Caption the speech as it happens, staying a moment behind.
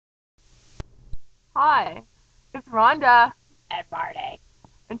Hi, it's Rhonda, And Marty.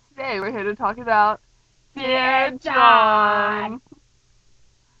 and today we're here to talk about Dear Dear John. John.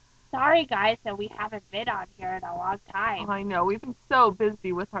 Sorry, guys, that we haven't been on here in a long time. I know, we've been so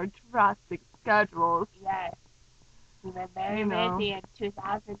busy with our drastic schedules. Yes, we've been very You know. busy in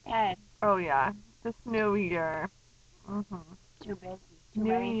 2010. Oh yeah, this new year. Too busy. Too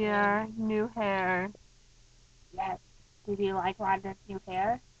New many year, things. new hair. Yes. Did you like Rhonda's new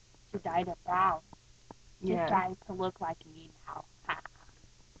hair? She dyed it brown. She's Yeah. trying to look like me now.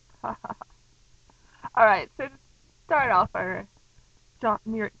 Alright, so to start off our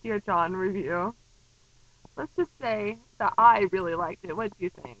Dear John review, let's just say that I really liked it. What do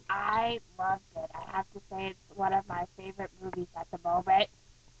you think? I loved it. I have to say it's one of my favorite movies at the moment.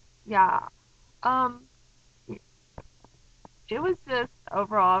 Yeah. Um, it was just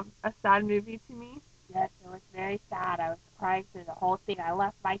overall a sad movie to me. Yes, it was very sad. I was crying through the whole thing. I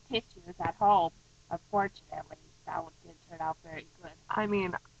left my tissues at home. Unfortunately, that one didn't turn out very good. I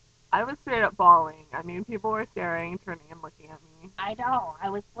mean, I was straight up bawling. I mean, people were staring, turning, and looking at me. I know. I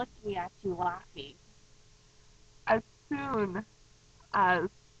was looking at you laughing. As soon as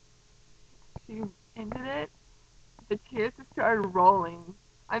she ended it, the tears just started rolling.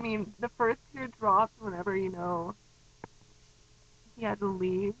 I mean, the first tear dropped whenever, he had to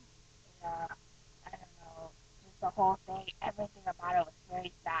leave. Yeah, I don't know. Just the whole thing, everything about it was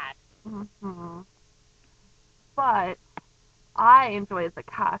very sad. hmm But I enjoyed the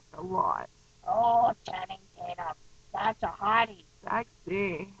cast a lot. Oh, Channing Tatum. Such a hottie.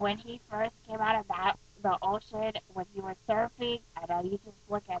 Sexy. When he first came out of the ocean, when he was surfing, I know you just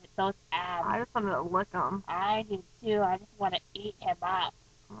look at it, those abs. I just wanted to lick him. I do too. I just want to eat him up.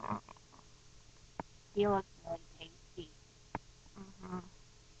 He looks really tasty. hmm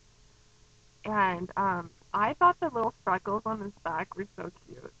And I thought the little freckles on his back were so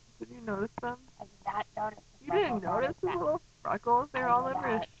cute. Did you notice them? I did not notice the You didn't freckles on notice his the back. little freckles? They're I all did over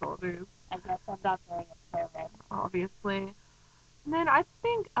his not. shoulders, I guess I'm not very observant. obviously. And then I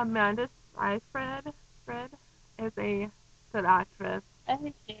think Amanda Seyfried is a good actress. I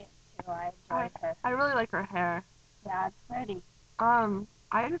think she is too. I enjoyed her. I really like her hair. Yeah, it's pretty.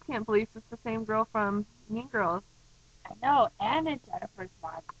 I just can't believe it's the same girl from Mean Girls. I know, and in Jennifer's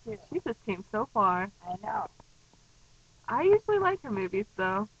Bond too. She just came so far. I know. I usually like her movies,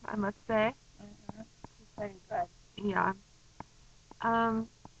 though, I must say. She's pretty good. Yeah. Um,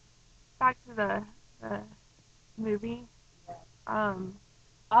 Back to the movie. Yeah. Um,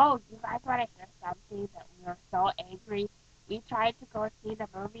 Oh, you guys want to hear something that we were so angry? We tried to go see the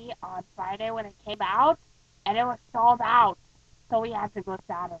movie on Friday when it came out, and it was sold out. So we had to go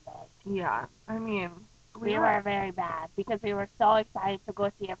Saturday. yeah. I mean, We were very bad because we were so excited to go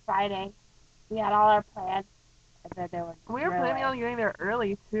see it Friday. We had all our plans, and then they were we were planning on getting there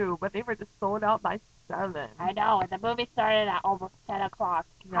early too, but they were just sold out by 7. I know, and the movie started at almost 10 o'clock.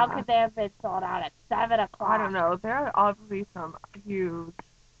 Yeah. How could they have been sold out at 7 o'clock? I don't know. There are obviously some huge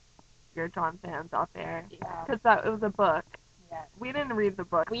Dear John fans out there. Yeah. Because it was a book. Yeah. We didn't read the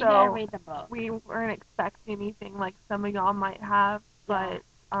book. We so didn't read the book. We weren't expecting anything like some of y'all might have, but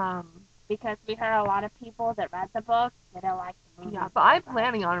because we heard a lot of people that read the book didn't like the movie. Yeah, but I'm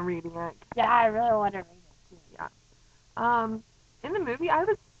planning on reading it. Yeah, I really want to read it too. Yeah. In the movie, I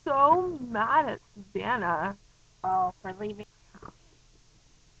was so mad at Savannah. Oh, for leaving.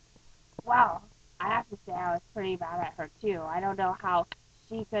 Well, I have to say I was pretty mad at her too. I don't know how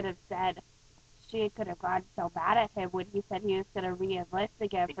she could have gotten so mad at him when he said he was going to re-enlist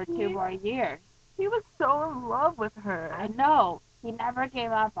again for 2 more years. He was so in love with her. I know. He never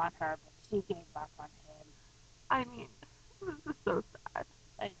gave up on her, but she gave up on him. I mean, it was just so sad.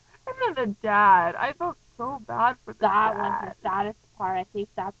 And then the dad. I felt so bad for the dad. That was the saddest part. I think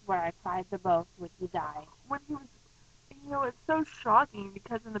that's where I cried the most when he died. When he was, it's so shocking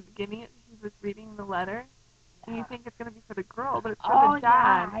because in the beginning he was reading the letter, and you think it's going to be for the girl, but it's for the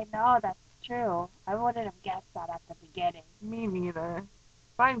dad. Oh, yeah, I know. That's true. I wouldn't have guessed that at the beginning. Me neither.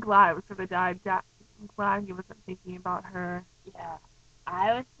 But I'm glad it was for the dad. I'm glad he wasn't thinking about her. Yeah.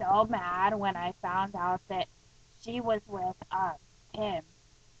 I was so mad when I found out that she was with him.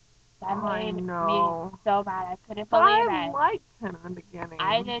 That made me so mad. I couldn't believe it. I liked him in the beginning.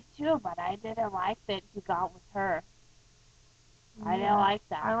 I did too, but I didn't like that he got with her. Yeah. I didn't like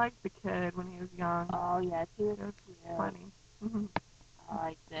that. I liked the kid when he was young. Oh, yes, he was cute. Funny. I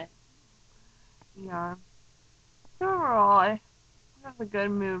liked it. Yeah. So overall, it was a good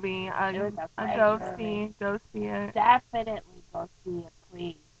movie. It was a great movie. Go see it. Definitely go see it,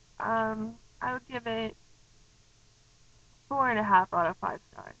 please. I would give it 4.5 out of 5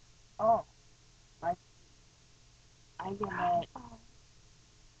 stars. Oh, let's see. I give it.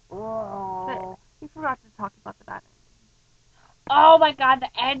 Oh. It's forgot to talk about the bad Oh my god, the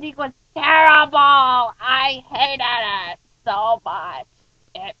ending was terrible. I hated it so much.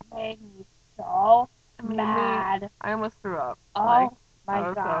 It made me so ending. It made me. mad. I almost threw up. Like, Oh I my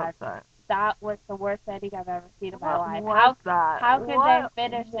was so god. upset. That was the worst ending I've ever seen in my What life. was that? How could they What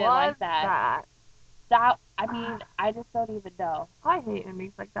finish it was like that? that? I mean, I just don't even know. I hate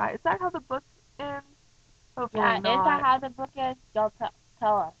endings like that. Is that how the book ends? Hopefully Yeah, is that not. how the book is? Y'all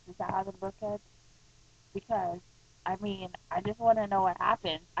tell us. Is that how the book is? Because, I mean, I just want to know what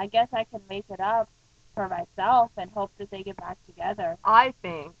happens. I guess I can make it up for myself and hope that they get back together. I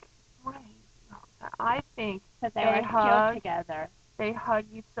think. Why? I think Because they they were cute hug. together. They hug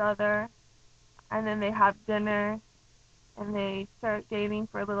each other, and then they have dinner, and they start dating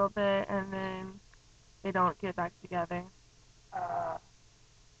for a little bit, and then they don't get back together.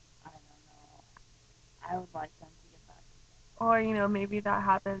 I don't know. I would like them to get back Or, maybe that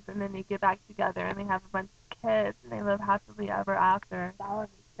happens, and then they get back together, and they have a bunch of kids, and they live happily ever after. together. That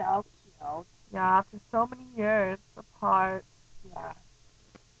would be so cute. Yeah, after so many years apart. Yeah.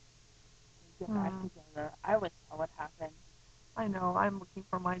 They get back together. I wish that would happen. I know, I'm looking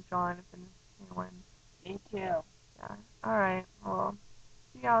for my Jonathan anyone. Me too. Yeah. Alright, well,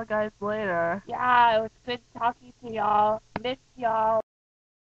 see y'all guys later. Yeah, it was good talking to y'all. Miss y'all.